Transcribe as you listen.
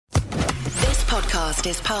podcast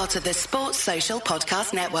is part of the Sports Social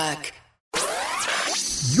Podcast Network.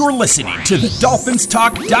 You're listening to the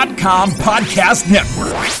DolphinsTalk.com podcast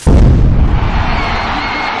network.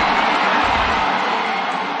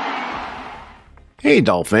 Hey,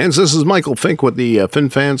 Dolphins, this is Michael Fink with the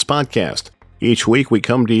FinFans Podcast. Each week we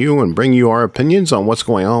come to you and bring you our opinions on what's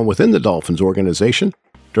going on within the Dolphins organization.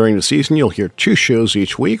 During the season, you'll hear 2 shows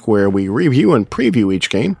each week where we review and preview each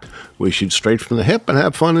game. We shoot straight from the hip and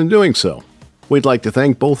have fun in doing so. We'd like to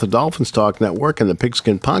thank both the Dolphins Talk Network and the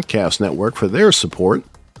Pigskin Podcast Network for their support.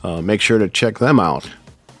 Make sure to check them out.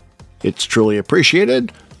 It's truly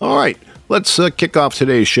appreciated. All right, let's kick off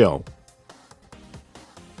today's show.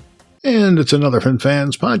 And it's another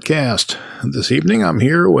FinFans Podcast. This evening, I'm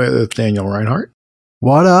here with Daniel Reinhardt.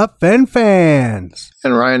 What up, FinFans?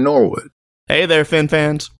 And Ryan Norwood. Hey there,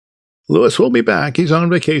 FinFans. Lewis will be back. He's on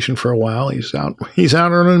vacation for a while. He's out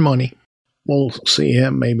earning money. We'll see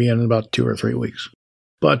him maybe in about 2 or 3 weeks.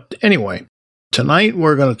 But anyway, tonight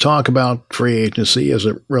we're going to talk about free agency as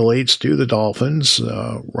it relates to the Dolphins.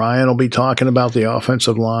 Ryan will be talking about the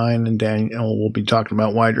offensive line, and Daniel will be talking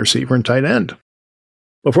about wide receiver and tight end.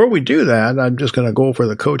 Before we do that, I'm just going to go over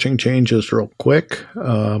the coaching changes real quick.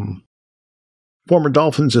 Former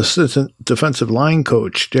Dolphins assistant defensive line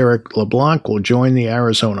coach Derek LeBlanc will join the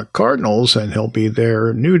Arizona Cardinals, and he'll be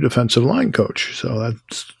their new defensive line coach. So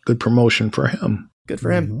that's good promotion for him. Good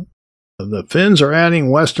for him. The Finns are adding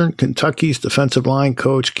Western Kentucky's defensive line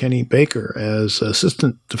coach Kenny Baker as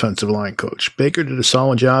assistant defensive line coach. Baker did a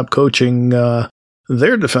solid job coaching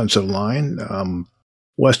their defensive line.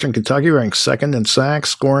 Western Kentucky ranks second in sacks,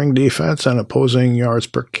 scoring defense, and opposing yards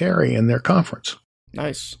per carry in their conference.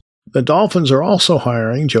 Nice. The Dolphins are also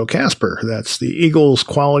hiring Joe Casper. That's the Eagles'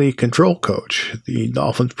 quality control coach. The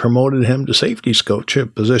Dolphins promoted him to safeties coach, a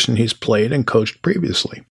position he's played and coached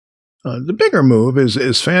previously. The bigger move is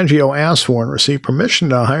Fangio asked for and received permission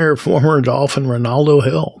to hire former Dolphin Ronaldo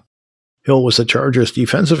Hill. Hill was the Chargers'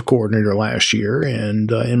 defensive coordinator last year, and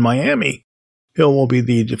in Miami, Hill will be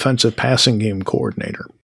the defensive passing game coordinator.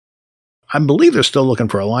 I believe they're still looking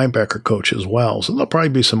for a linebacker coach as well, so there'll probably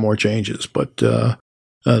be some more changes, but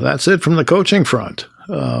that's it from the coaching front.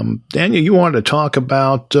 Daniel, you wanted to talk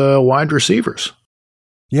about wide receivers.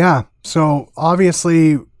 Yeah, so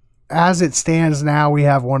obviously, as it stands now, we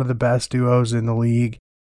have one of the best duos in the league.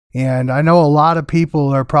 And I know a lot of people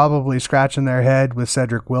are probably scratching their head with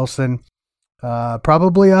Cedric Wilson.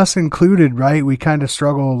 Probably us included, right? We kind of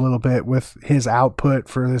struggle a little bit with his output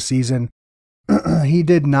for the season. He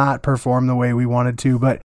did not perform the way we wanted to,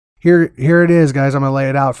 but Here it is, guys. I'm going to lay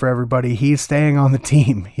it out for everybody. He's staying on the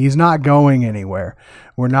team. He's not going anywhere.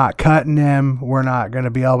 We're not cutting him. We're not going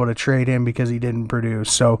to be able to trade him because he didn't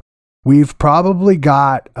produce. So we've probably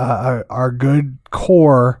got our good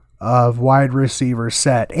core of wide receivers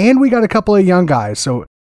set. And we got a couple of young guys. So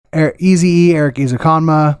Eric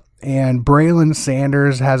Ezukanma and Braylon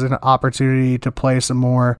Sanders has an opportunity to play some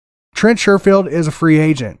more. Trent Sherfield is a free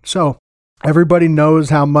agent. So everybody knows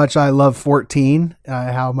how much I love 14,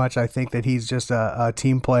 how much I think that he's just a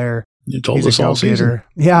team player. You told us all season.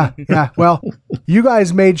 Yeah. Well, you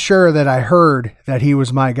guys made sure that I heard that he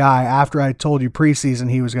was my guy after I told you preseason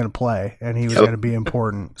he was going to play and he was going to be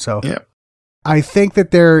important. So I think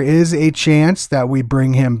that there is a chance that we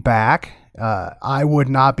bring him back. I would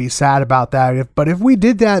not be sad about that. But if we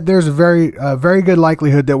did that, there's a very good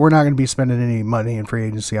likelihood that we're not going to be spending any money in free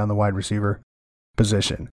agency on the wide receiver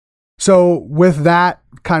position. So with that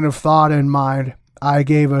kind of thought in mind, I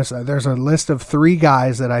gave us, there's a list of 3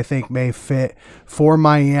 guys that I think may fit for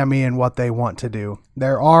Miami and what they want to do.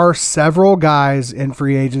 There are several guys in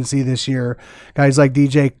free agency this year, guys like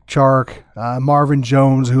DJ Chark, Marvin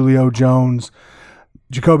Jones, Julio Jones,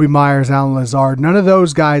 Jacoby Myers, Alan Lazard. None of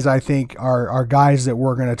those guys I think are guys that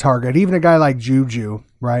we're going to target, even a guy like Juju,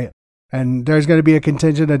 right? And there's going to be a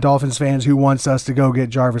contingent of Dolphins fans who wants us to go get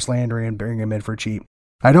Jarvis Landry and bring him in for cheap.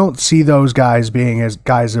 I don't see those guys being as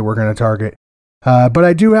guys that we're going to target. But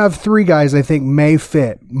I do have 3 guys I think may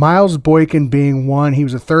fit. Miles Boykin being one. He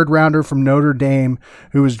was a 3rd rounder from Notre Dame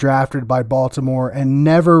who was drafted by Baltimore and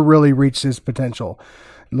never really reached his potential.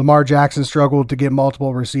 Lamar Jackson struggled to get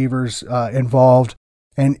multiple receivers involved,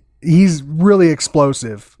 and he's really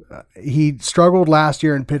explosive. He struggled last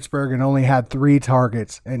year in Pittsburgh and only had 3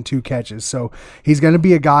 targets and 2 catches. So he's going to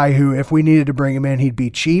be a guy who, if we needed to bring him in, he'd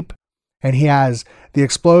be cheap. And he has the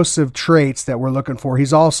explosive traits that we're looking for.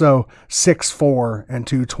 He's also 6'4" and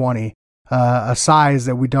 220, a size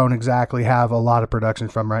that we don't exactly have a lot of production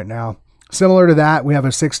from right now. Similar to that, we have a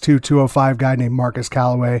 6'2", 205 guy named Marcus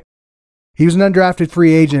Callaway. He was an undrafted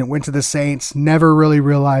free agent, went to the Saints, never really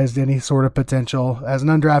realized any sort of potential. As an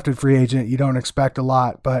undrafted free agent, you don't expect a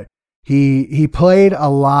lot, but He played a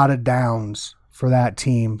lot of downs for that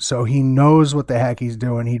team, so he knows what the heck he's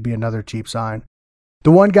doing. He'd be another cheap sign.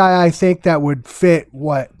 The one guy I think that would fit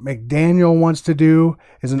what McDaniel wants to do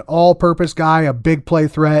is an all-purpose guy, a big play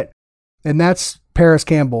threat, and that's Paris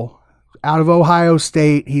Campbell. Out of Ohio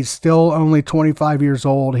State, he's still only 25 years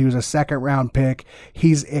old. He was a second-round pick.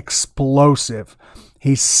 He's explosive.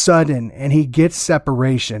 He's sudden, and he gets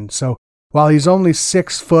separation. So while he's only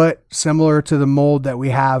 6 foot, similar to the mold that we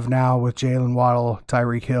have now with Jalen Waddle,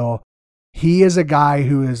 Tyreek Hill, he is a guy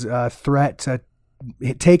who is a threat to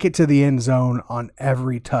take it to the end zone on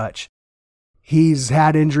every touch. He's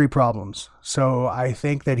had injury problems, so I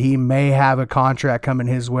think that he may have a contract coming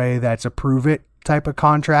his way that's a prove-it type of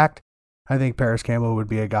contract. I think Paris Campbell would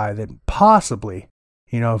be a guy that possibly,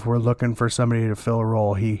 if we're looking for somebody to fill a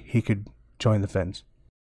role, he could join the Fins.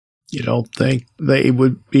 You don't think they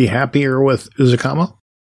would be happier with Uzakama?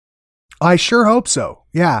 I sure hope so.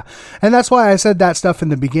 Yeah. And that's why I said that stuff in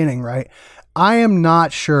the beginning, right? I am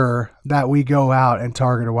not sure that we go out and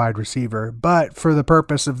target a wide receiver, but for the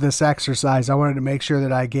purpose of this exercise, I wanted to make sure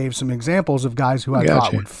that I gave some examples of guys who I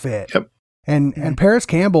thought would fit. Yep. And Paris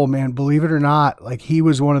Campbell, man, believe it or not, like he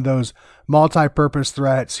was one of those multi-purpose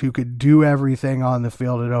threats who could do everything on the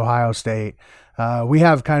field at Ohio State. We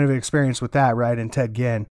have kind of experience with that, right? In Ted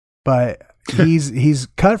Ginn, but he's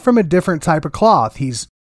cut from a different type of cloth. He's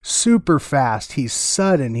super fast. He's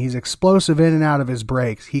sudden. He's explosive in and out of his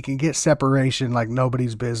breaks. He can get separation like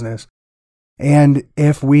nobody's business. And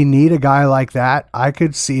if we need a guy like that, I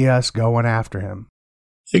could see us going after him.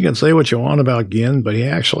 You can say what you want about Ginn, but he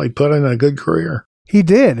actually put in a good career. He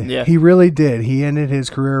did. Yeah. He really did. He ended his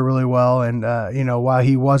career really well. And, while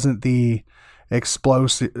he wasn't the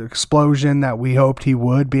explosion that we hoped he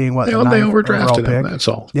would, being what They overdrafted him. That's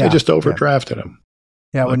all. Yeah. They just overdrafted him.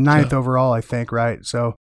 Yeah, with 9th overall, I think, right?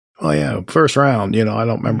 So, oh yeah, first round. I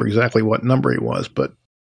don't remember exactly what number he was, but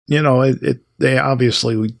they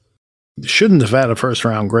obviously shouldn't have had a first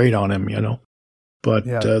round grade on him. But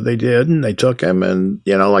they did, and they took him, and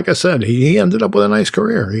like I said, he ended up with a nice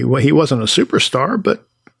career. He wasn't a superstar, but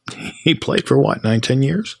he played for 9-10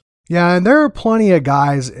 years. Yeah, and there are plenty of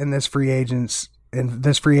guys in this free agency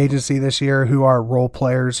this year who are role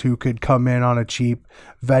players who could come in on a cheap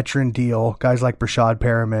veteran deal. Guys like Brashad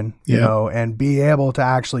Perriman, and be able to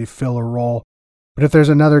actually fill a role. But if there's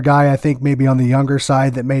another guy, I think maybe on the younger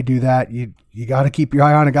side that may do that, you got to keep your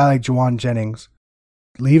eye on a guy like Juwan Jennings.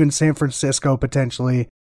 Leaving San Francisco potentially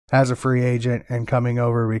as a free agent and coming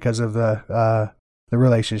over because of the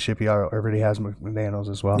relationship he already has with McDaniels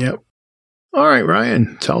as well. Yep. All right,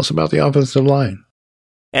 Ryan, tell us about the offensive line.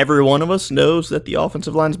 Every one of us knows that the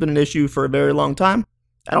offensive line has been an issue for a very long time.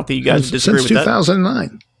 I don't think you guys disagree with that. Since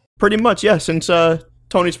 2009. Pretty much, yeah, since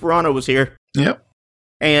Tony Sperano was here. Yep.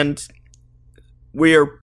 And we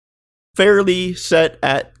are fairly set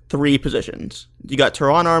at 3 positions. You got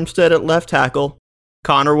Teron Armstead at left tackle,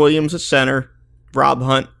 Connor Williams at center, Rob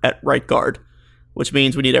Hunt at right guard, which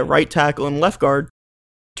means we need a right tackle and left guard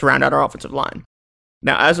to round out our offensive line.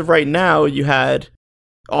 Now, as of right now, you had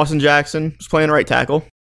Austin Jackson was playing right tackle,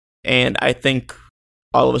 and I think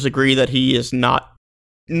all of us agree that he is not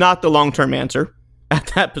the long-term answer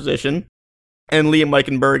at that position, and Liam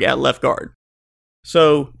Eichenberg at left guard.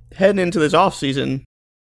 So, heading into this offseason,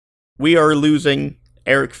 we are losing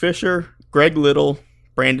Eric Fisher, Greg Little,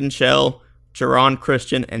 Brandon Shell, Jerron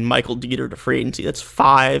Christian, and Michael Dieter to free agency. That's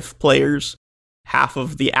 5 players, half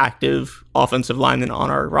of the active offensive linemen on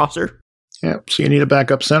our roster. Yep, so you need a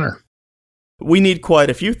backup center. We need quite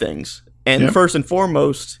a few things. And first and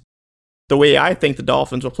foremost, the way I think the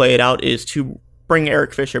Dolphins will play it out is to bring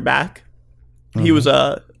Eric Fisher back. Mm-hmm. He was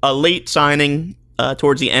a late signing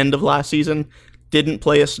towards the end of last season, didn't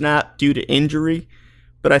play a snap due to injury,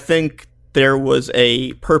 but I think there was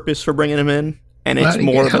a purpose for bringing him in. And it's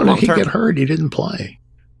more of a long term. How did he get hurt? He didn't play.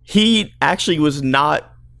 He actually was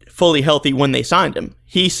not fully healthy when they signed him.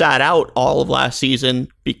 He sat out all of last season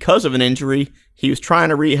because of an injury. He was trying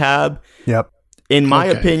to rehab. Yep. In my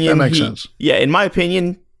opinion, that makes sense. Yeah, in my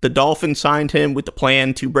opinion, the Dolphins signed him with the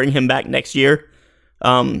plan to bring him back next year.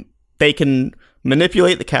 They can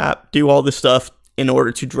manipulate the cap, do all this stuff in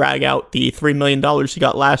order to drag out the $3 million he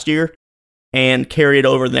got last year and carry it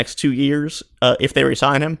over the next 2 years if they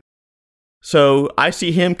re-sign him. So I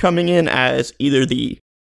see him coming in as either the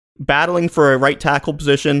battling for a right tackle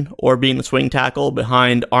position or being the swing tackle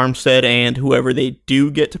behind Armstead and whoever they do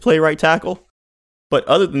get to play right tackle. But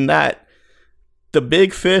other than that, the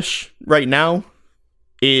big fish right now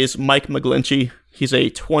is Mike McGlinchey. He's a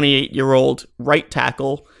 28-year-old right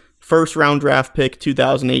tackle, first-round draft pick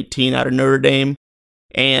 2018 out of Notre Dame.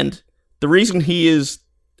 And the reason he is,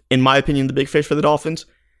 in my opinion, the big fish for the Dolphins,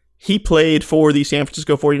 he played for the San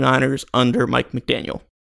Francisco 49ers under Mike McDaniel.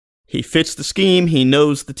 He fits the scheme. He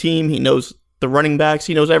knows the team. He knows the running backs.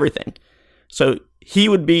 He knows everything. So he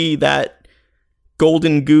would be that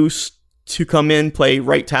golden goose to come in, play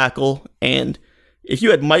right tackle. And if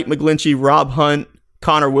you had Mike McGlinchey, Rob Hunt,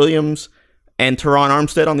 Connor Williams, and Teron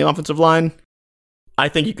Armstead on the offensive line, I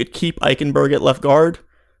think you could keep Eichenberg at left guard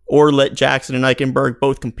or let Jackson and Eichenberg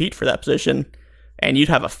both compete for that position, and you'd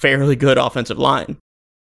have a fairly good offensive line.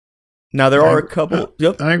 Now, there are a couple...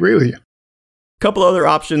 I agree with you. Couple other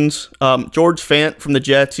options. George Fant from the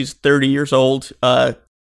Jets, he's 30 years old.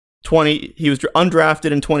 He was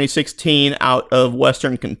undrafted in 2016 out of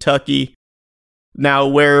Western Kentucky. Now,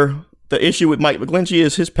 where the issue with Mike McGlinchey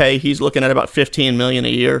is his pay, he's looking at about $15 million a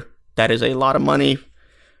year. That is a lot of money.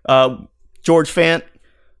 George Fant,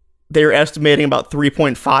 they're estimating about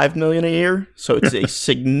 $3.5 million a year, so it's a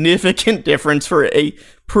significant difference for a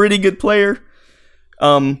pretty good player.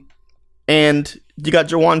 And you got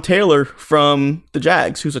Jawan Taylor from the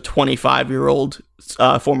Jags, who's a 25-year-old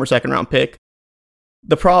former second-round pick.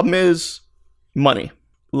 The problem is money.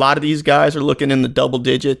 A lot of these guys are looking in the double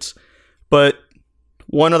digits, but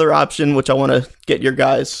one other option, which I want to get your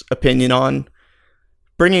guys' opinion on,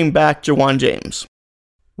 bringing back Jawan James.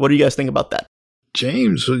 What do you guys think about that?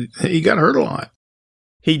 James, he got hurt a lot.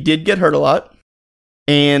 He did get hurt a lot,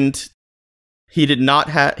 and he's not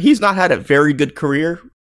had a very good career,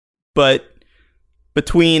 but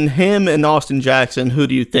between him and Austin Jackson, who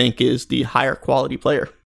do you think is the higher quality player?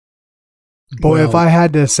 Boy, if I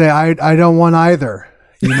had to say, I don't want either.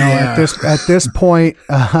 You know, at this point,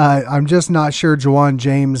 I'm just not sure Jawan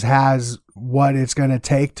James has what it's going to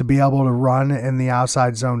take to be able to run in the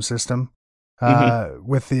outside zone system.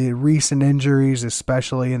 With the recent injuries,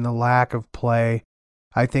 especially in the lack of play,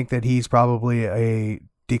 I think that he's probably a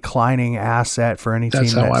declining asset for any team.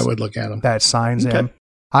 That's how I would look at him. That signs him.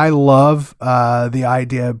 I love the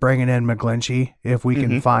idea of bringing in McGlinchey. If we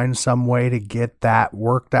can find some way to get that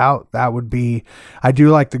worked out, that would be. I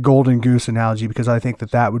do like the golden goose analogy because I think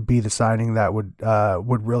that would be the signing that would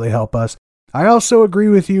really help us. I also agree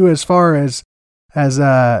with you as far as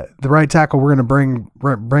the right tackle we're going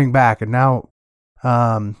to bring back, and now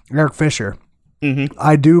Eric Fisher.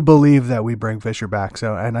 I do believe that we bring Fisher back.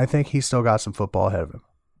 So, and I think he's still got some football ahead of him.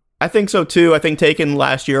 I think so too. I think taking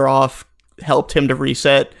last year off helped him to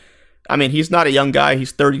reset. I mean, he's not a young guy.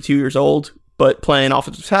 He's 32 years old, but playing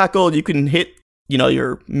offensive tackle, you can hit,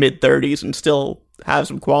 your mid-30s and still have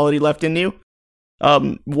some quality left in you.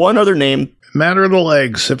 One other name. Matter of the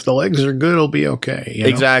legs. If the legs are good, it'll be okay.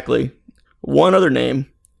 Exactly. One other name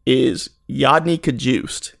is Yadni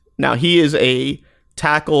Kajust. Now, he is a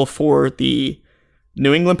tackle for the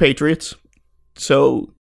New England Patriots,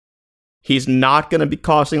 so he's not going to be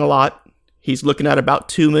costing a lot. He's looking at about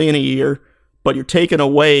 $2 million a year, but you're taking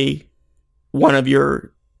away one of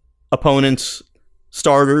your opponent's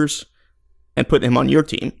starters and putting him on your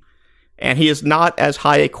team. And he is not as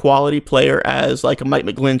high a quality player as like a Mike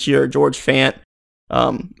McGlinchey or George Fant,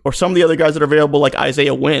 or some of the other guys that are available, like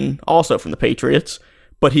Isaiah Wynn, also from the Patriots,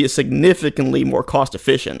 but he is significantly more cost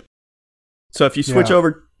efficient. So if you switch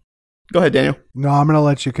over, go ahead, Daniel. No, I'm going to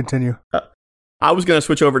let you continue. I was going to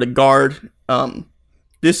switch over to guard.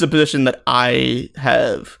 This is a position that I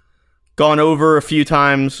have gone over a few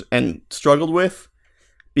times and struggled with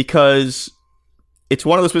because it's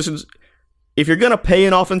one of those positions. If you're going to pay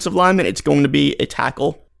an offensive lineman, it's going to be a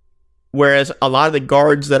tackle. Whereas a lot of the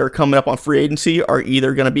guards that are coming up on free agency are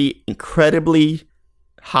either going to be incredibly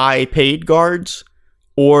high paid guards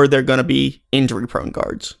or they're going to be injury prone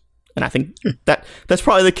guards. And I think that's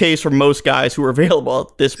probably the case for most guys who are available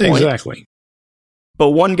at this point. Exactly.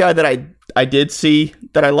 But one guy that I did see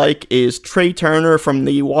that I like is Trey Turner from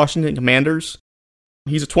the Washington Commanders.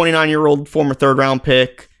 He's a 29-year-old former third-round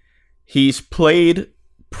pick. He's played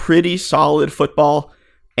pretty solid football.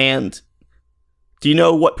 And do you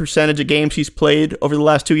know what percentage of games he's played over the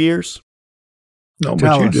last 2 years? No,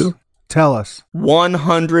 but you do. Tell us.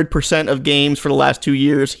 100% of games for the last 2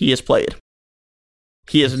 years he has played.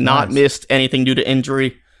 He has not missed anything due to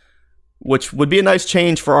injury, which would be a nice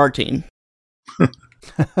change for our team.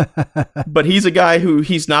 But he's a guy who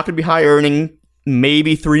he's not going to be high earning,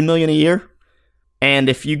 maybe $3 million a year. And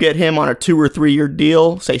if you get him on a 2 or 3 year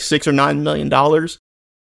deal, say $6 or $9 million,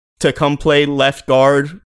 to come play left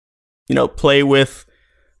guard, play with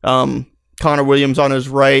Connor Williams on his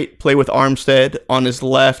right, play with Armstead on his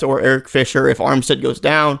left, or Eric Fisher if Armstead goes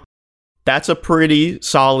down, that's a pretty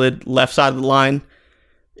solid left side of the line.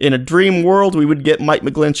 In a dream world, we would get Mike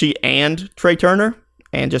McGlinchey and Trey Turner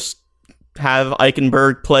and just have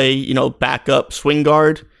Eichenberg play, backup swing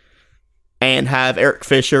guard and have Eric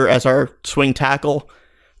Fisher as our swing tackle.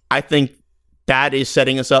 I think that is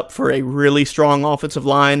setting us up for a really strong offensive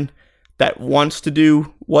line that wants to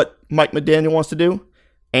do what Mike McDaniel wants to do.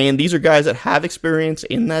 And these are guys that have experience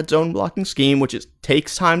in that zone blocking scheme, which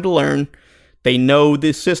takes time to learn. They know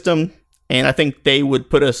this system, and I think they would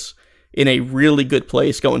put us in a really good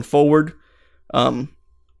place going forward.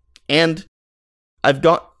 And I've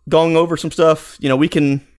gone over some stuff. We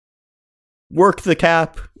can work the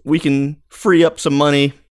cap. We can free up some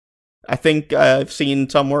money. I think I've seen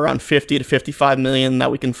somewhere around 50 to 55 million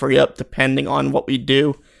that we can free up depending on what we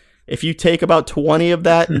do. If you take about 20 of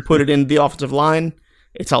that and put it in the offensive line,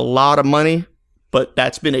 it's a lot of money, but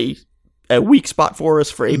that's been a weak spot for us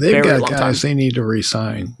for a very long time. They've got guys they need to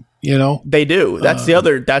re-sign, They do. That's the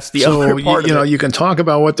other part of it. You can talk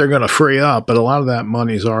about what they're going to free up, but a lot of that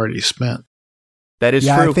money's already spent. That is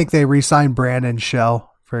true. I think they re-signed Brandon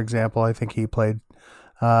Shell, for example. I think he played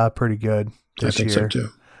pretty good this year. I think so too.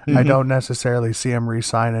 Mm-hmm. I don't necessarily see him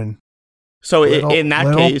re-signing. So in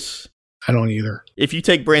that case, I don't either. If you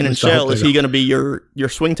take Brandon Shell, is he going to be your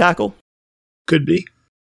swing tackle? Could be.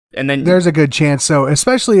 And then there's a good chance. So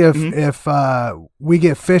especially if we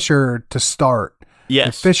get Fisher to start. Yes.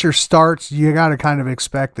 If Fisher starts, you got to kind of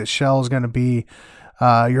expect that Shell's going to be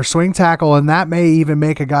your swing tackle, and that may even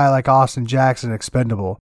make a guy like Austin Jackson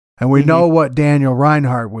expendable. And we know what Daniel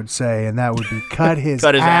Reinhardt would say, and that would be cut his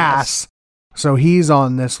ass. So he's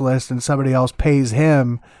on this list, and somebody else pays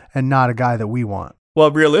him, and not a guy that we want.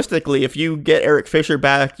 Well, realistically, if you get Eric Fisher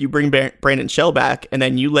back, you bring Brandon Shell back, and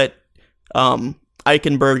then you let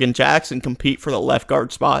Eichenberg and Jackson compete for the left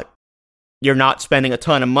guard spot, you're not spending a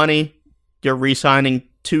ton of money. You're re-signing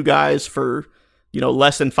two guys for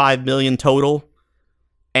less than $5 million total,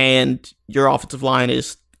 and your offensive line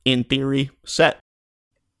is, in theory, set.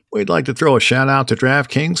 We'd like to throw a shout out to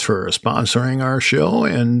DraftKings for sponsoring our show,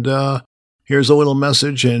 and here's a little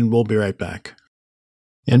message, and we'll be right back.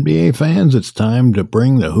 NBA fans, it's time to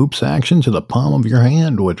bring the hoops action to the palm of your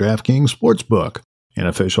hand with DraftKings Sportsbook, an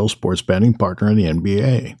official sports betting partner of the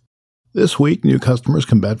NBA. This week, new customers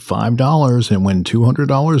can bet $5 and win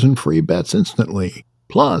 $200 in free bets instantly.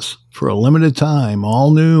 Plus, for a limited time,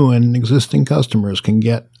 all new and existing customers can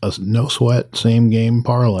get a no-sweat same-game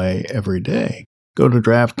parlay every day. Go to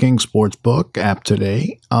DraftKings Sportsbook app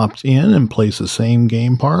today, opt in, and place a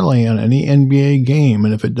same-game parlay on any NBA game,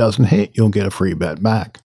 and if it doesn't hit, you'll get a free bet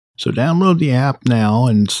back. So download the app now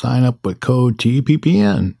and sign up with code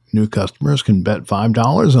TPPN. New customers can bet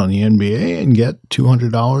 $5 on the NBA and get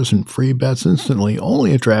 $200 in free bets instantly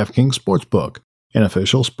only at DraftKings Sportsbook, an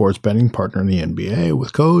official sports betting partner of the NBA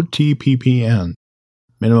with code TPPN.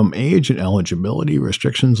 Minimum age and eligibility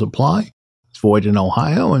restrictions apply. It's void in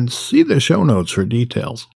Ohio, and see the show notes for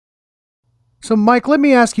details. So, Mike, let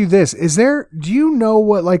me ask you this. Do you know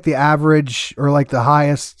what like the average or like the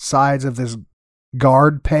highest sides of this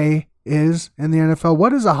guard pay is in the NFL? What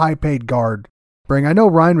does a high paid guard bring? I know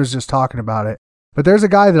Ryan was just talking about it, but there's a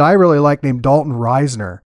guy that I really like named Dalton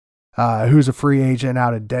Reisner, who's a free agent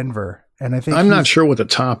out of Denver. And I think I'm not sure what the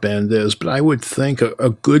top end is, but I would think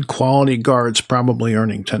a good quality guard's probably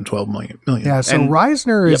earning 10, 12 million. Yeah, so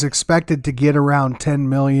Reisner is expected to get around 10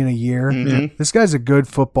 million a year. Mm-hmm. This guy's a good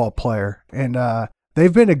football player, and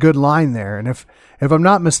they've been a good line there. And if I'm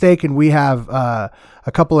not mistaken, we have a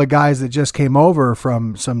couple of guys that just came over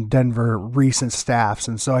from some Denver recent staffs.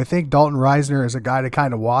 And so I think Dalton Reisner is a guy to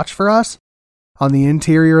kind of watch for us on the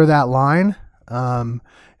interior of that line.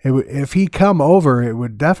 If he come over, it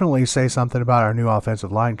would definitely say something about our new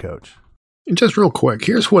offensive line coach. Just real quick,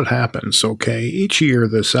 here's what happens, okay? Each year,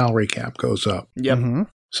 the salary cap goes up. Yep. Mm-hmm.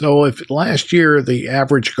 So if last year the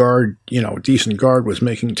average guard, decent guard was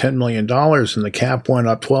making $10 million and the cap went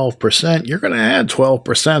up 12%, you're going to add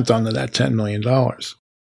 12% onto that $10 million.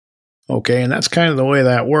 Okay, and that's kind of the way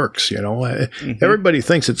that works, Mm-hmm. Everybody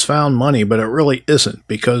thinks it's found money, but it really isn't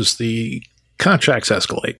because the contracts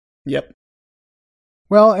escalate. Yep.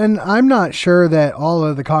 Well, and I'm not sure that all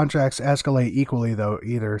of the contracts escalate equally, though,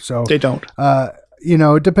 either. So they don't.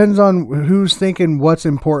 It depends on who's thinking what's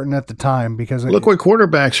important at the time. Because look what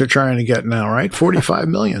quarterbacks are trying to get now, right? $45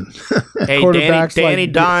 million. Hey, Danny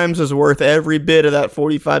Dimes is worth every bit of that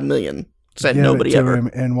 $45 million. Said nobody ever. Him,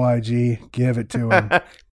 NYG, give it to him.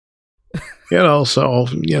 It was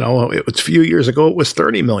a few years ago it was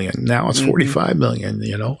 $30 million. Now it's $45 million.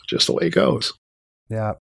 Just the way it goes.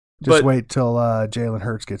 Yeah. Just wait till Jalen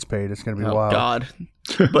Hurts gets paid. It's going to be wild. God.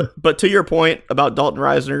 But to your point about Dalton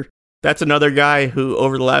Reisner, that's another guy who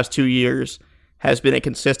over the last 2 years has been a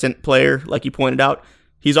consistent player, like you pointed out.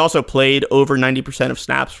 He's also played over 90% of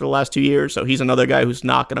snaps for the last 2 years, so he's another guy who's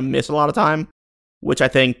not going to miss a lot of time, which I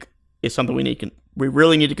think is something we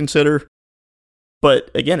really need to consider.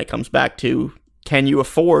 But again, it comes back to can you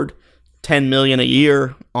afford $10 million a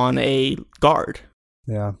year on a guard?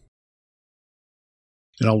 Yeah.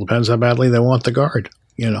 It all depends how badly they want the guard,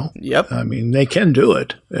 Yep. I mean, they can do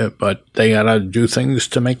it, but they got to do things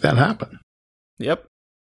to make that happen. Yep.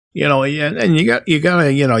 And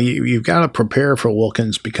you've got to prepare for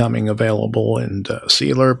Wilkins becoming available and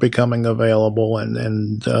Sealer becoming available,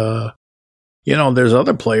 and there's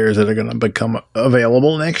other players that are going to become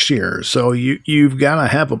available next year. So you've got to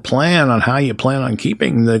have a plan on how you plan on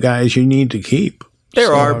keeping the guys you need to keep.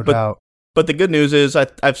 But the good news is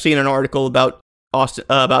I've seen an article about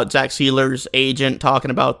Zach Sealer's agent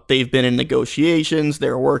talking about they've been in negotiations,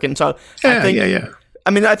 they're working. So I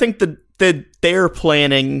think that they're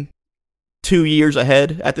planning 2 years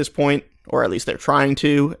ahead at this point, or at least they're trying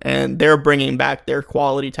to, and they're bringing back their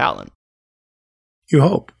quality talent. You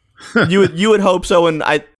hope. you would hope so, and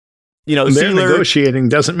they're Sealer, negotiating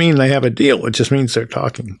doesn't mean they have a deal. It just means they're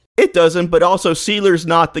talking. It doesn't, but also Sealer's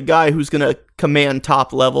not the guy who's going to command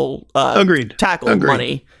top level tackle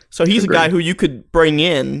money. So he's a guy who you could bring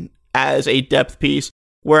in as a depth piece,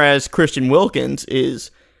 whereas Christian Wilkins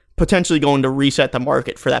is potentially going to reset the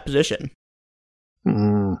market for that position.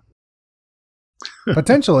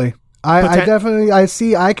 Potentially.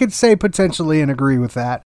 I could say potentially and agree with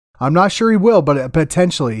that. I'm not sure he will, but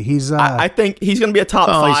potentially I think he's going to be a top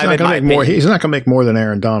 5. He's not going to make more than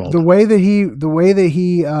Aaron Donald. The way that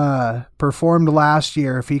he performed last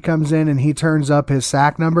year, if he comes in and he turns up his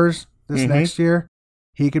sack numbers this next year,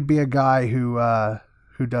 he could be a guy who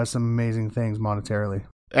does some amazing things monetarily.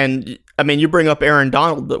 And I mean, you bring up Aaron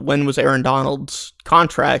Donald, but when was Aaron Donald's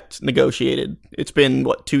contract negotiated? It's been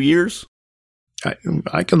 2 years?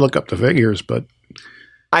 I can look up the figures, but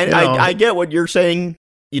I get what you're saying.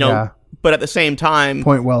 But at the same time,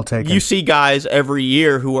 point well taken. You see guys every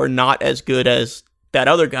year who are not as good as that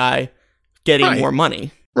other guy getting more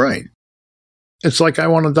money. Right. It's like I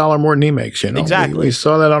want $1 more than he makes, Exactly. We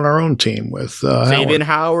saw that on our own team with Xavier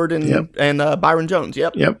Howard and Byron Jones.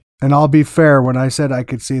 Yep. And I'll be fair, when I said I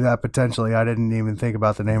could see that potentially, I didn't even think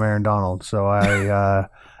about the name Aaron Donald. So I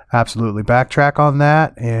absolutely backtrack on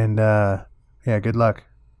that. And good luck.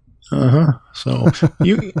 So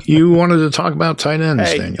you wanted to talk about tight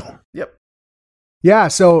ends, Daniel. Yep. Yeah,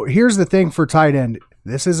 so here's the thing for tight end.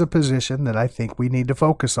 This is a position that I think we need to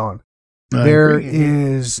focus on. There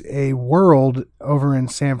is a world over in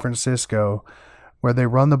San Francisco where they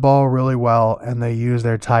run the ball really well and they use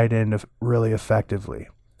their tight end really effectively.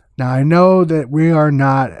 Now, I know that we are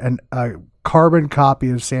not a carbon copy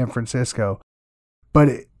of San Francisco, but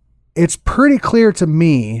it's pretty clear to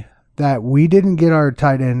me that we didn't get our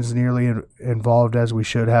tight ends nearly involved as we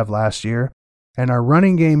should have last year, and our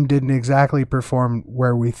running game didn't exactly perform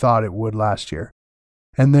where we thought it would last year.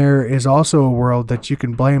 And there is also a world that you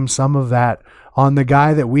can blame some of that on the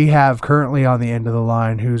guy that we have currently on the end of the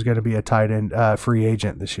line who's going to be a tight end free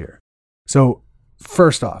agent this year. So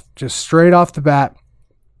first off, just straight off the bat,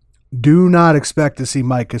 do not expect to see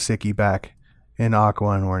Mike Gesicki back in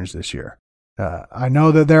aqua and orange this year. I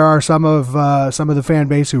know that there are some of the fan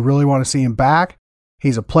base who really want to see him back.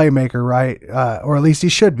 He's a playmaker, right? Or at least he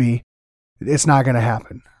should be. It's not going to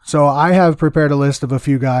happen. So I have prepared a list of a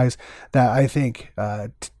few guys that I think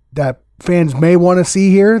that fans may want to see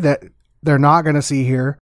here that they're not going to see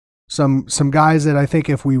here. Some guys that I think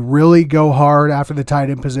if we really go hard after the tight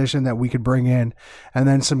end position that we could bring in, and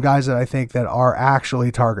then some guys that I think that are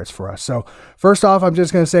actually targets for us. So first off, I'm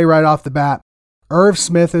just going to say right off the bat, Irv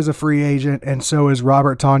Smith is a free agent, and so is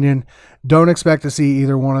Robert Tonyan. Don't expect to see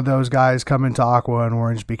either one of those guys come into aqua and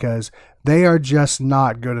orange because they are just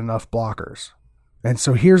not good enough blockers. And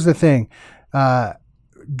so here's the thing.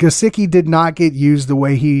 Gesicki did not get used the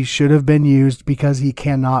way he should have been used because he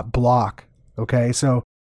cannot block. Okay, so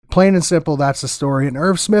plain and simple, that's the story. And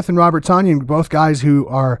Irv Smith and Robert Tonyan, both guys who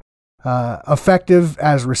are effective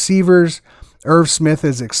as receivers. Irv Smith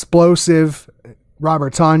is explosive.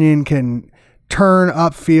 Robert Tonyan can turn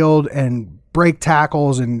upfield and break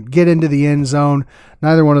tackles and get into the end zone.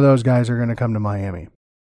 Neither one of those guys are going to come to Miami.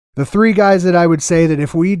 The three guys that I would say that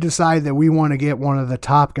if we decide that we want to get one of the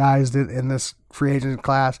top guys in this free agent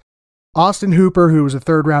class, Austin Hooper, who was a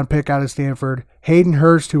third-round pick out of Stanford, Hayden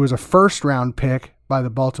Hurst, who was a first-round pick by the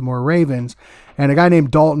Baltimore Ravens, and a guy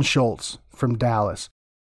named Dalton Schultz from Dallas.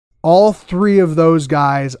 All three of those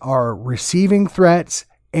guys are receiving threats,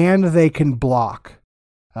 and they can block.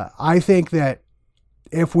 I think that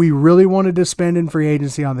if we really wanted to spend in free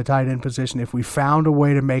agency on the tight end position, if we found a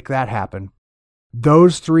way to make that happen,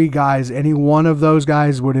 those three guys, any one of those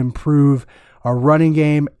guys would improve our running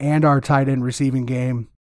game and our tight end receiving game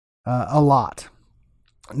a lot.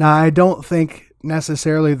 Now, I don't think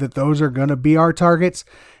necessarily that those are going to be our targets.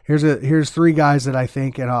 Here's three guys that I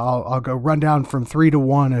think, and I'll go run down from 3 to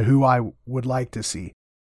 1 of who I would like to see.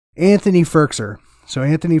 Anthony Firkser. So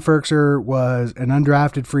Anthony Firkser was an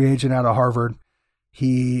undrafted free agent out of Harvard.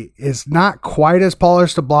 He is not quite as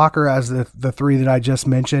polished a blocker as the three that I just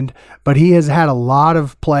mentioned, but he has had a lot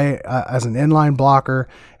of play as an inline blocker,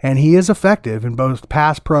 and he is effective in both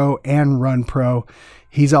pass pro and run pro.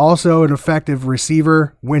 He's also an effective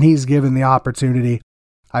receiver when he's given the opportunity.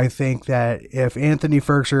 I think that if Anthony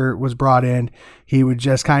Firkser was brought in, he would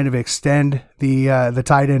just kind of extend the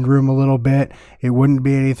tight end room a little bit. It wouldn't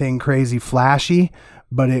be anything crazy flashy,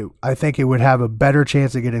 but I think it would have a better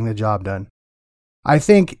chance of getting the job done. I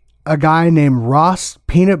think a guy named Ross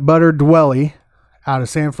Peanut Butter Dwelly out of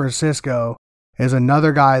San Francisco is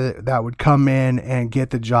another guy that would come in and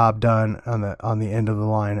get the job done on the end of the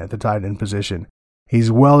line at the tight end position. He's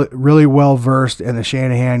really well versed in the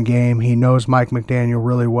Shanahan game. He knows Mike McDaniel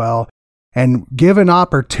really well. And given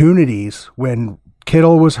opportunities when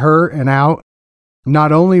Kittle was hurt and out,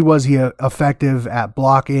 not only was he effective at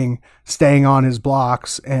blocking, staying on his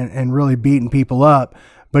blocks, and really beating people up,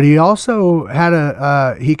 but he also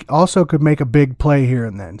he also could make a big play here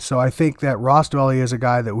and then. So I think that Ross Dwelly is a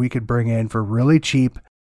guy that we could bring in for really cheap,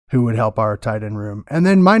 who would help our tight end room. And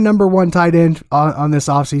then my number one tight end on this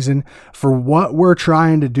offseason for what we're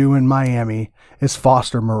trying to do in Miami is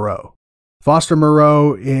Foster Moreau. Foster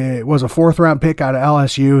Moreau was a 4th round pick out of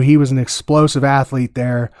LSU. He was an explosive athlete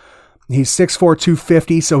there. He's 6'4",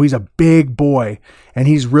 250, so he's a big boy. And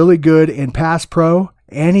he's really good in pass pro,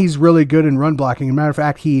 and he's really good in run blocking. As a matter of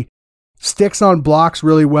fact, he sticks on blocks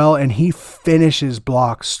really well, and he finishes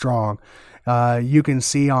blocks strong. You can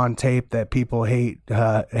see on tape that people hate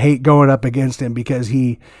going up against him because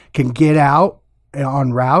he can get out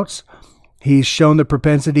on routes. He's shown the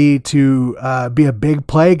propensity to be a big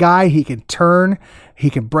play guy. He can turn, he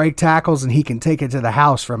can break tackles, and he can take it to the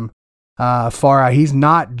house from far out. He's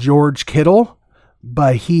not George Kittle,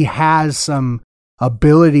 but he has some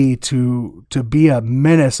ability to be a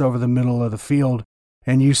menace over the middle of the field.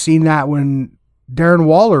 And you've seen that when Darren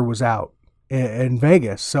Waller was out in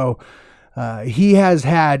Vegas. So he has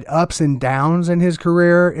had ups and downs in his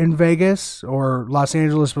career in Vegas or Los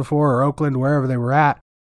Angeles before, or Oakland, wherever they were at.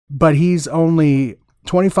 But he's only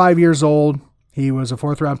 25 years old. He was a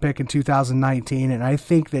 4th round pick in 2019. And I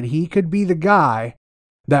think that he could be the guy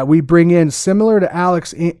that we bring in, similar to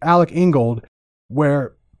Alec Ingold,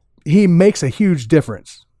 where he makes a huge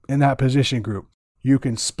difference in that position group. You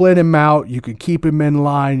can split him out. You can keep him in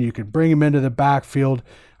line. You can bring him into the backfield.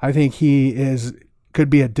 I think he could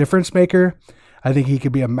be a difference maker. I think he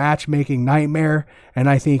could be a matchmaking nightmare. And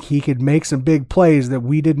I think he could make some big plays that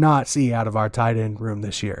we did not see out of our tight end room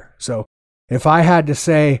this year. So if I had to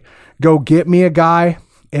say, go get me a guy,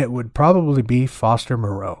 it would probably be Foster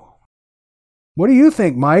Moreau. What do you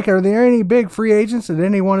think, Mike? Are there any big free agents at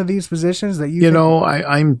any one of these positions that you think?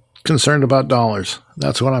 I'm concerned about dollars.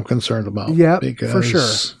 That's what I'm concerned about. Yeah, because for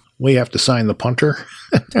sure. We have to sign the punter.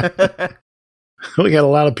 We got a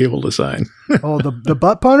lot of people to sign. Oh, the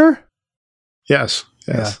butt punter? Yes.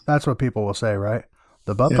 Yeah, that's what people will say, right?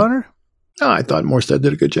 The butt punter? No, I thought Morstead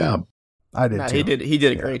did a good job. I did too. He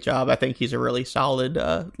did a great job. I think he's a really solid,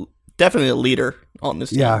 definitely a leader on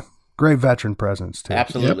this team. Yeah, great veteran presence too.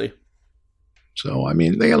 Absolutely. Yep. So, I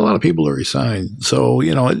mean, they got a lot of people to resign. So,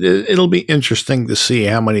 it'll be interesting to see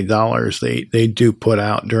how many dollars they do put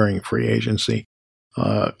out during free agency.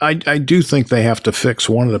 I do think they have to fix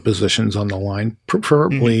one of the positions on the line,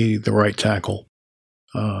 preferably the right tackle.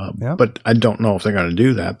 But I don't know if they're going to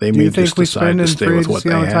do that. They may just decide to stay with what they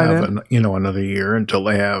have, and another year until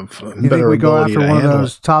they have better ability to handle it. You think we go after one of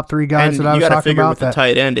those top 3 guys that I was talking about? With the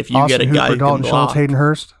tight end, if you get a guy who can block, Hayden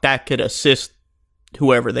Hurst, that could assist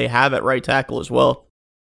whoever they have at right tackle as well.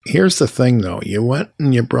 Here's the thing, though. You went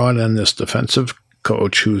and you brought in this defensive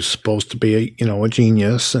coach who's supposed to be a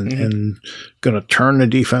genius and going to turn the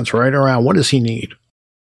defense right around. What does he need?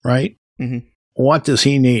 Right? Mm-hmm. What does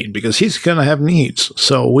he need? Because he's going to have needs.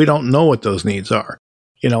 So we don't know what those needs are.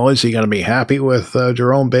 Is he going to be happy with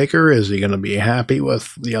Jerome Baker? Is he going to be happy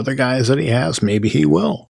with the other guys that he has? Maybe he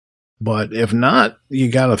will. But if not,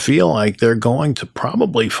 you got to feel like they're going to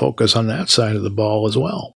probably focus on that side of the ball as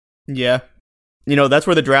well. Yeah. That's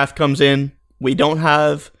where the draft comes in. We don't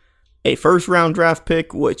have a first-round draft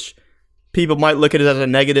pick, which people might look at it as a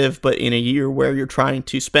negative, but in a year where you're trying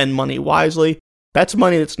to spend money wisely, that's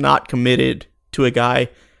money that's not committed to a guy.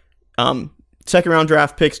 Second-round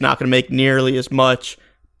draft pick's not going to make nearly as much,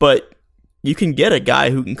 but you can get a guy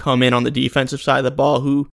who can come in on the defensive side of the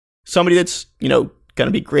ball, somebody that's, going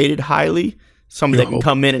to be graded highly, somebody that can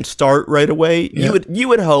come in and start right away. Yeah. You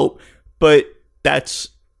would hope, but that's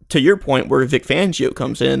to your point, where Vic Fangio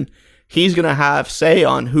comes in, he's going to have say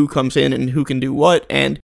on who comes in and who can do what.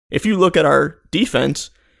 And if you look at our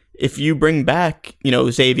defense, if you bring back,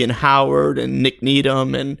 Xavier Howard and Nick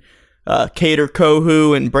Needham and Cater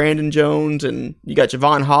Kohu and Brandon Jones, and you got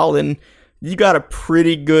Javon Holland, you got a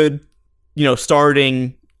pretty good,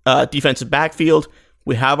 starting defensive backfield.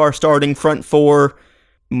 We have our starting front four.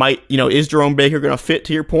 Is Jerome Baker going to fit,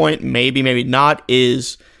 to your point? Maybe, maybe not.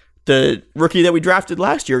 Is the rookie that we drafted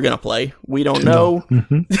last year going to play? We don't know.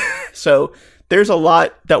 Mm-hmm. So there's a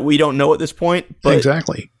lot that we don't know at this point. But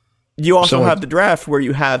exactly. You also have the draft where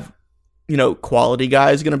you have, quality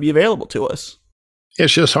guys going to be available to us.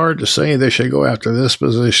 It's just hard to say they should go after this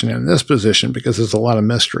position and this position because there's a lot of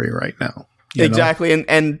mystery right now. Exactly.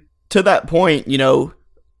 And to that point,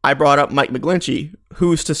 I brought up Mike McGlinchey.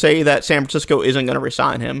 Who's to say that San Francisco isn't going to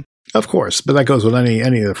resign him? Of course, but that goes with any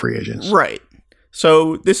of the free agents. Right.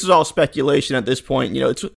 So this is all speculation at this point.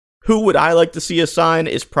 It's who would I like to see us sign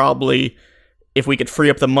is probably if we could free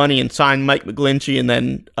up the money and sign Mike McGlinchey and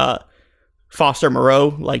then Foster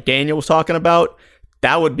Moreau, like Daniel was talking about.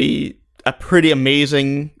 That would be a pretty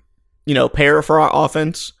amazing, pair for our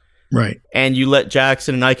offense. Right. And you let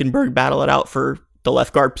Jackson and Eichenberg battle it out for the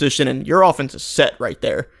left guard position, and your offense is set right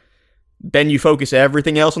there. Then you focus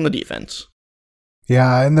everything else on the defense.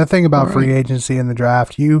 Yeah, and the thing about free agency and the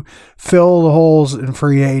draft, you fill the holes in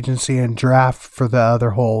free agency and draft for the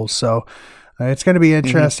other holes. So it's going to be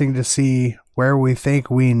interesting to see where we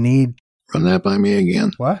think we need. Run that by me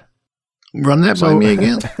again. What? Run that by me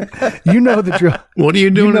again. You know the drill. What are you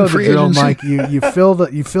doing in free agency? Mike. You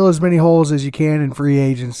fill as many holes as you can in free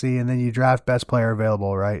agency, and then you draft best player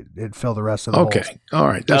available, right? It fill the rest of the holes. Okay, all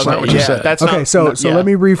right. That's not what you said. So let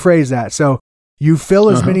me rephrase that. So you fill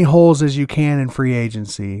as many holes as you can in free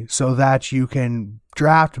agency, so that you can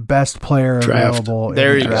draft best player available.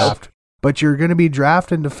 There in you draft. Go. But you're going to be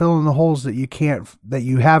drafting to fill in the holes that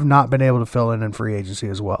you have not been able to fill in free agency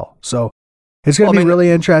as well. So. It's going to be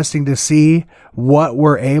really interesting to see what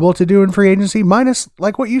we're able to do in free agency, minus,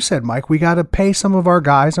 like what you said, Mike, we got to pay some of our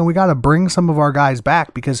guys and we got to bring some of our guys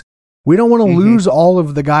back because we don't want to lose all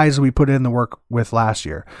of the guys we put in the work with last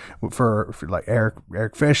year for like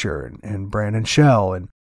Eric Fisher and Brandon Shell and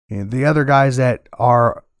the other guys that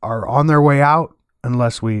are on their way out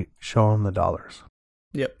unless we show them the dollars.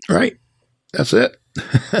 Yep. Right. That's it.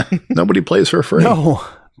 Nobody plays for free. No.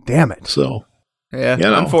 Damn it. So, yeah,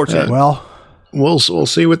 unfortunate. Well, We'll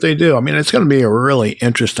see what they do. I mean, it's going to be a really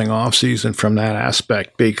interesting offseason from that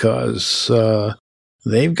aspect because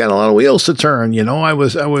they've got a lot of wheels to turn. I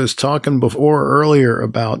was talking earlier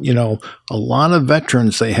about, a lot of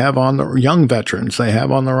veterans they have young veterans they have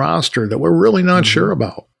on the roster that we're really not sure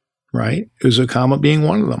about, right? Uzukama being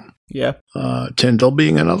one of them. Yeah. Tyndall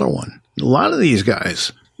being another one. A lot of these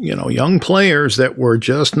guys, young players that we're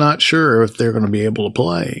just not sure if they're going to be able to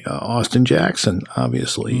play. Austin Jackson,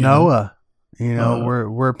 obviously. Noah.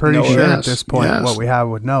 We're pretty sure at this point what we have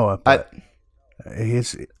with Noah, but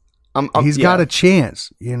he's got a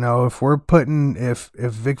chance. If we're if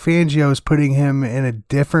Vic Fangio is putting him in a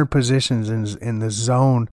different positions in the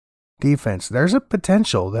zone defense, there's a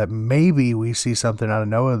potential that maybe we see something out of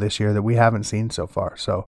Noah this year that we haven't seen so far.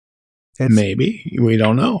 So maybe we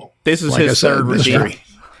don't know. This is his third regime.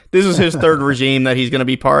 This is his third regime that he's going to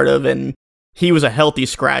be part of, and he was a healthy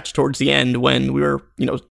scratch towards the end when we were,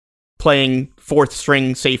 playing fourth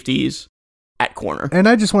string safeties at corner. And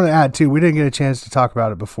I just want to add too, we didn't get a chance to talk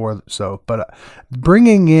about it before, but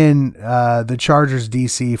bringing in the Chargers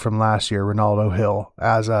DC from last year, Ronaldo Hill,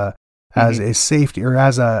 as a safety or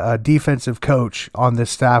as a defensive coach on this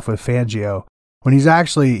staff with Fangio, when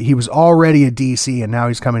he was already a DC and now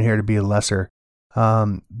he's coming here to be a lesser.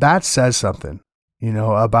 That says something,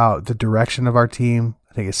 about the direction of our team.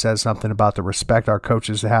 I think it says something about the respect our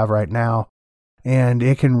coaches have right now. And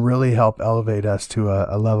it can really help elevate us to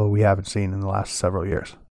a level we haven't seen in the last several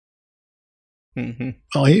years. Mm-hmm.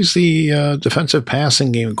 Well, he's the defensive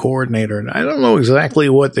passing game coordinator, and I don't know exactly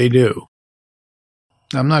what they do.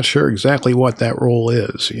 I'm not sure exactly what that role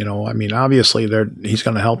is. Obviously he's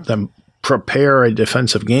going to help them prepare a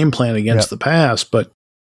defensive game plan against the pass, but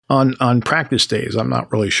on practice days, I'm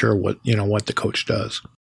not really sure what the coach does.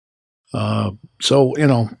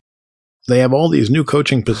 They have all these new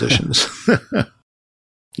coaching positions.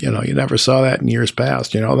 You never saw that in years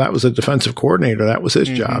past. That was a defensive coordinator. That was his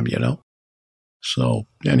job, So,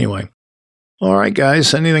 anyway. All right,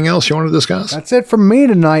 guys. Anything else you want to discuss? That's it from me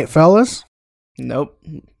tonight, fellas. Nope.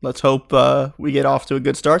 Let's hope we get off to a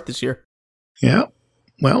good start this year. Yeah.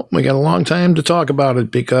 Well, we got a long time to talk about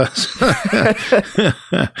it because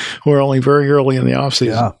we're only very early in the offseason.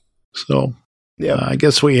 Yeah. So, Yeah, I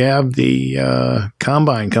guess we have the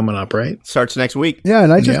combine coming up, right? Starts next week. Yeah,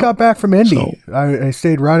 and I just got back from Indy. So, I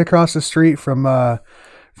stayed right across the street from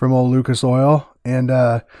old Lucas Oil, and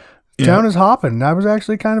town is hopping. I was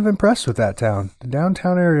actually kind of impressed with that town. The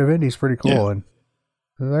downtown area of Indy is pretty cool, and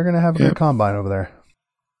they're going to have a good combine over there.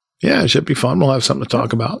 Yeah, it should be fun. We'll have something to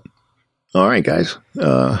talk about. All right, guys.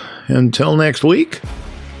 Until next week,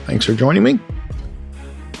 thanks for joining me.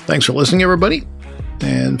 Thanks for listening, everybody.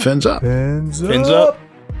 And fins up. Fins up.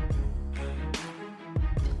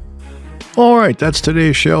 All right, that's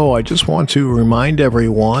today's show. I just want to remind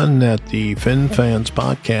everyone that the Fin Fans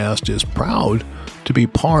podcast is proud to be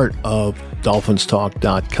part of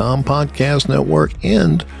DolphinsTalk.com podcast network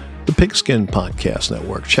and the Pigskin Podcast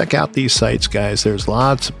Network. Check out these sites, guys. There's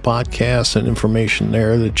lots of podcasts and information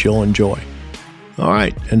there that you'll enjoy. All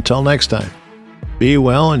right, until next time, be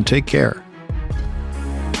well and take care.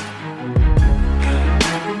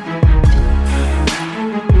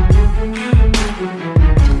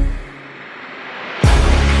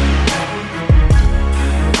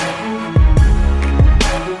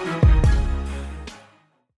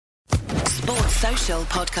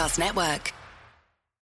 Podcast Network.